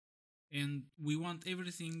and we want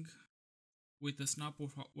everything with a snap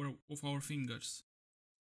of our fingers.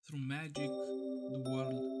 Through magic, the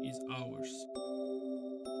world is ours.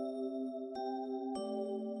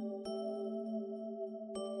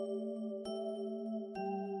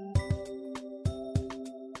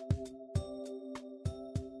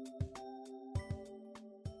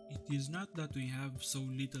 It is not that we have so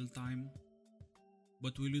little time,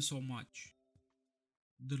 but we lose so much.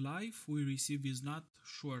 The life we receive is not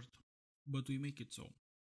short, but we make it so.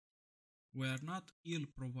 We are not ill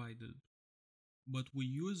provided, but we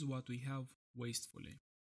use what we have wastefully.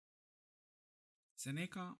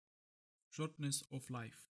 Seneca, shortness of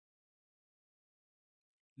life.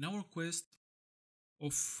 In our quest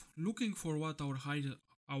of looking for what our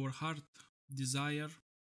heart desire,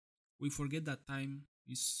 we forget that time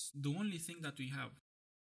is the only thing that we have.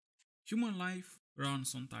 Human life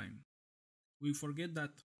runs on time. We forget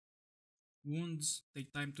that wounds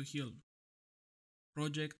take time to heal.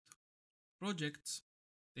 Project projects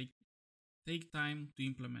take take time to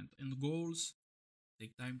implement, and goals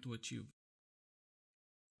take time to achieve.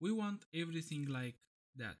 We want everything like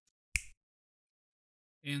that,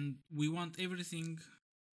 and we want everything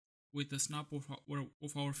with a snap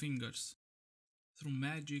of our fingers. Through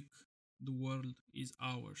magic, the world is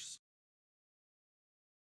ours.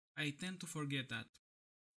 I tend to forget that,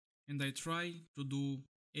 and I try to do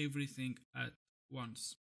everything at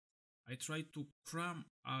once. I try to cram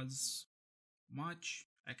as much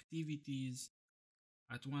activities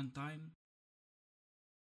at one time,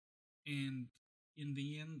 and in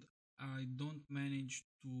the end, I don't manage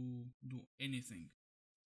to do anything.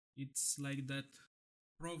 It's like that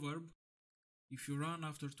proverb, if you run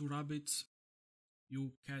after two rabbits,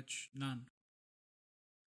 you catch none.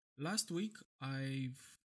 Last week, I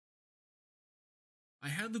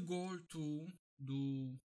had the goal to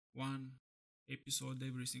do one episode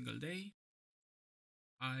every single day.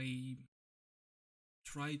 I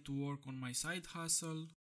tried to work on my side hustle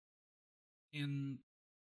and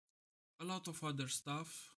a lot of other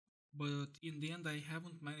stuff, but in the end, I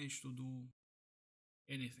haven't managed to do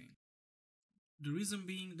anything. The reason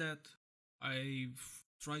being that I've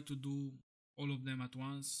tried to do all of them at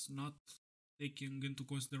once, not taking into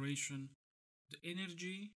consideration the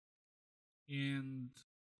energy and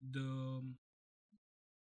the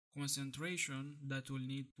concentration that will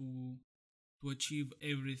need to achieve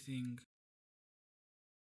everything.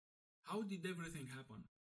 How did everything happen?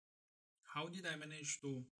 How did I manage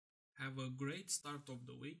to have a great start of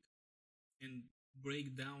the week and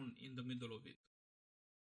break down in the middle of it?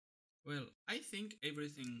 Well, I think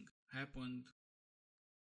everything happened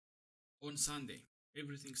on Sunday.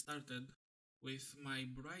 Everything started with my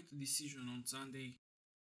bright decision on Sunday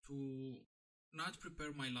to not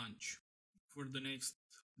prepare my lunch for the next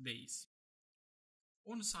days.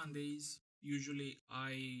 On Sundays, usually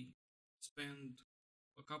I spend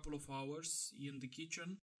a couple of hours in the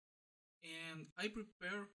kitchen and I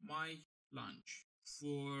prepare my lunch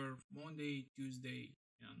for Monday, Tuesday,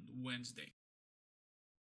 and Wednesday.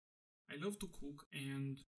 I love to cook,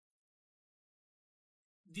 and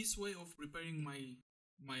this way of preparing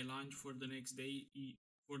my lunch for the next day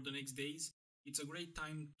for the next days, it's a great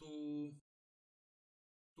time to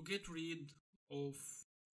get rid of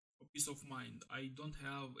a peace of mind. I don't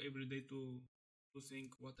have every day to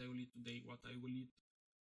think what I will eat today, what I will eat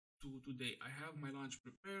today. I have my lunch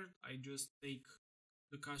prepared. I just take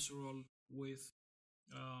the casserole with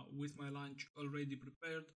my lunch already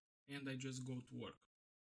prepared, and I just go to work.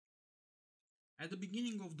 At the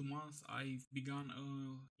beginning of the month, I've begun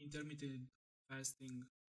a intermittent fasting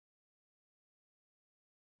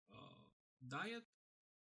diet.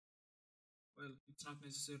 Well, it's not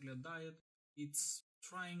necessarily a diet. It's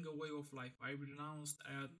trying a way of life. I renounced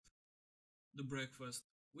at the breakfast,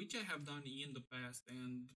 which I have done in the past,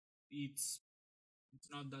 and it's it's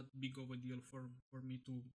not that big of a deal for me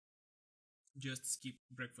to just skip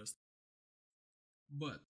breakfast.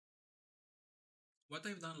 But what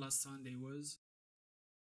I've done last Sunday was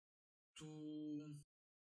to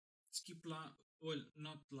skip well,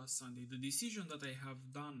 not last Sunday. The decision that I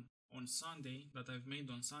have done on Sunday, that I've made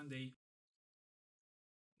on Sunday,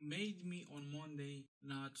 made me on Monday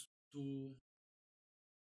to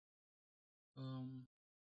um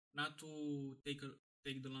not to take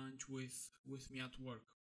the lunch with me at work,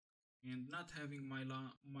 and not having my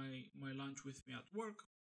lunch with me at work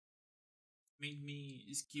made me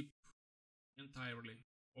skip entirely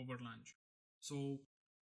over lunch. So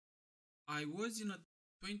I was in a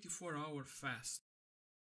 24-hour fast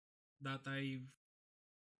that I've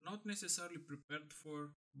not necessarily prepared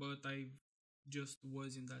for, but I just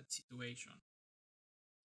was in that situation.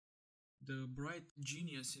 the bright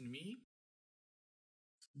genius in me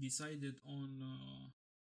decided on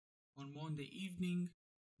Monday evening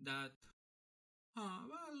that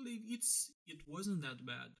it wasn't that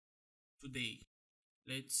bad today.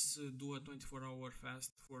 Let's do a 24-hour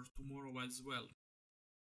fast for tomorrow as well.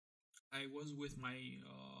 I was with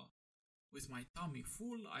my tummy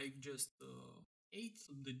full. I just ate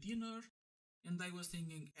the dinner, and I was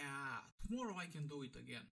thinking, tomorrow I can do it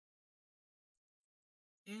again.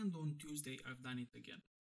 And on Tuesday I've done it again.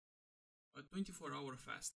 A 24-hour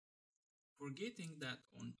fast. Forgetting that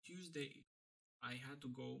on Tuesday I had to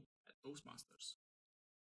go at Toastmasters.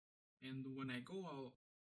 And when I go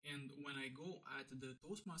at the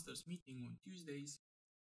Toastmasters meeting on Tuesdays,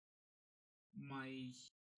 my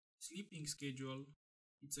sleeping schedule,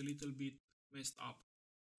 it's a little bit messed up,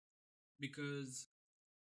 because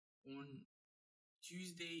on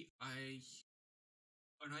Tuesday I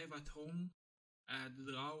arrive at home at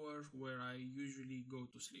the hour where I usually go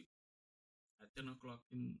to sleep, at 10 o'clock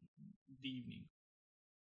in the evening.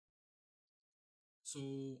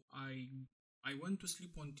 So I went to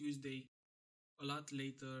sleep on Tuesday a lot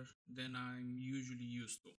later than I'm usually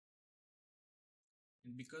used to.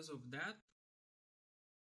 And because of that,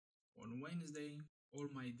 on Wednesday, all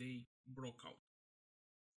my day broke out.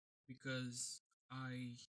 Because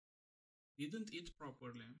I didn't eat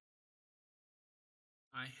properly.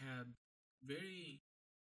 I had very,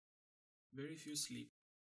 very few sleep.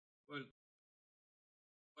 Well,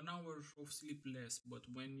 an hour of sleep less, but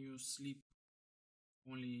when you sleep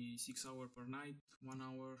only 6 hours per night, 1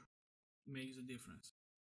 hour makes a difference.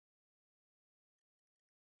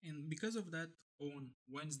 And because of that, on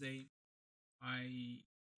Wednesday, I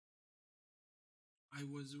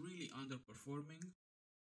was really underperforming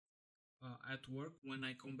at work. When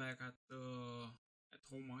I come back at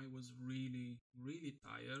home, I was really, really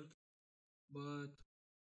tired. But,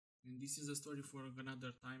 and this is a story for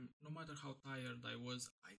another time, no matter how tired I was,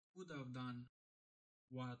 I could have done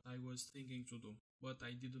what I was thinking to do, but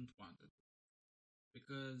I didn't want it,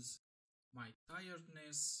 because my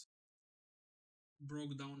tiredness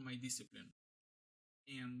broke down my discipline,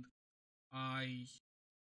 and I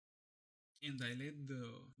let the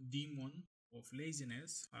demon of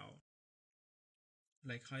laziness, how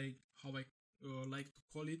I like to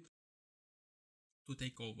call it, to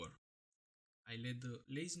take over. I let the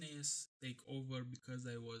laziness take over because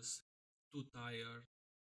I was too tired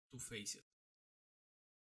to face it.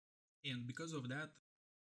 And because of that,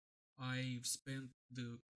 I've spent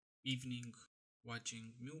the evening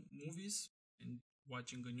watching movies and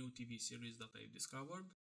watching a new TV series that I discovered.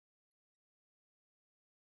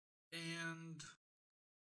 And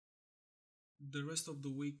the rest of the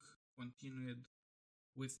week continued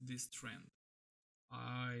with this trend.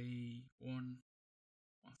 On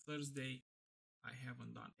Thursday, I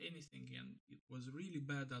haven't done anything, and it was really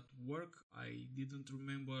bad at work. I didn't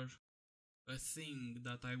remember a thing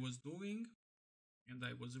that I was doing, and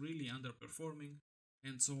I was really underperforming,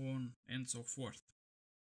 and so on and so forth.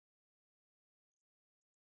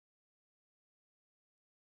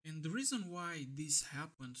 And the reason why this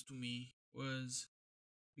happened to me was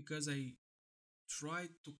because I tried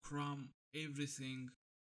to cram everything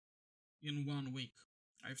in 1 week.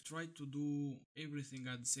 I've tried to do everything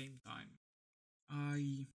at the same time.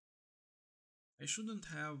 I shouldn't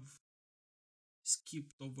have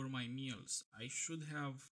skipped over my meals. I should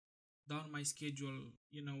have done my schedule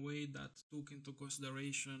in a way that took into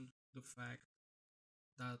consideration the fact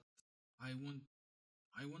that I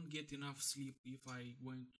won't get enough sleep if I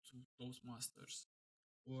went to Toastmasters,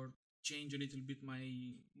 or change a little bit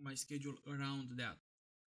my schedule around that.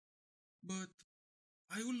 But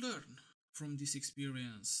I will learn from this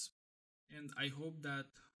experience, and I hope that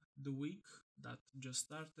the week that just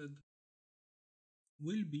started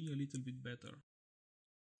will be a little bit better,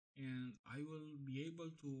 and I will be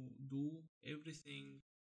able to do everything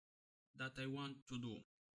that I want to do.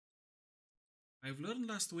 I've learned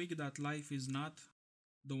last week that life is not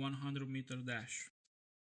the 100-meter dash.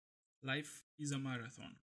 Life is a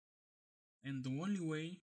marathon. And the only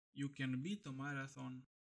way you can beat a marathon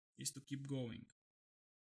is to keep going.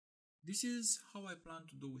 This is how I plan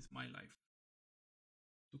to do with my life.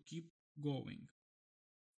 To keep going.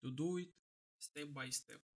 To do it step by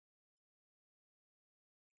step.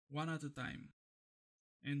 One at a time.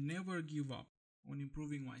 And never give up on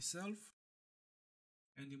improving myself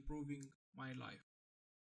and improving my life.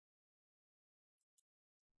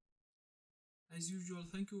 As usual,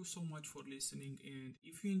 thank you so much for listening, and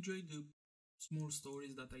if you enjoyed the small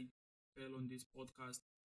stories that I tell on this podcast,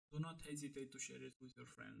 do not hesitate to share it with your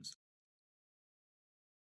friends.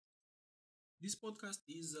 This podcast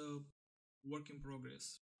is a work in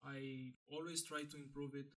progress. I always try to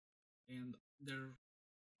improve it, and there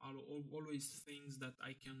are always things that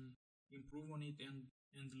I can improve on it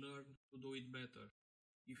and learn to do it better.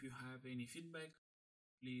 If you have any feedback,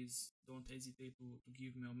 please don't hesitate to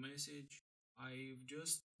give me a message. I've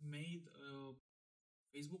just made a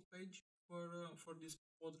Facebook page for this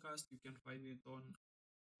podcast. You can find it on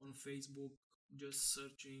Facebook. Just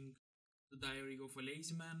searching the Diary of a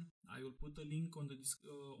Lazy Man. I will put a link on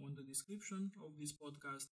the description of this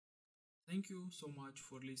podcast. Thank you so much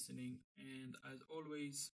for listening, and as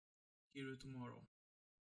always, hear you tomorrow.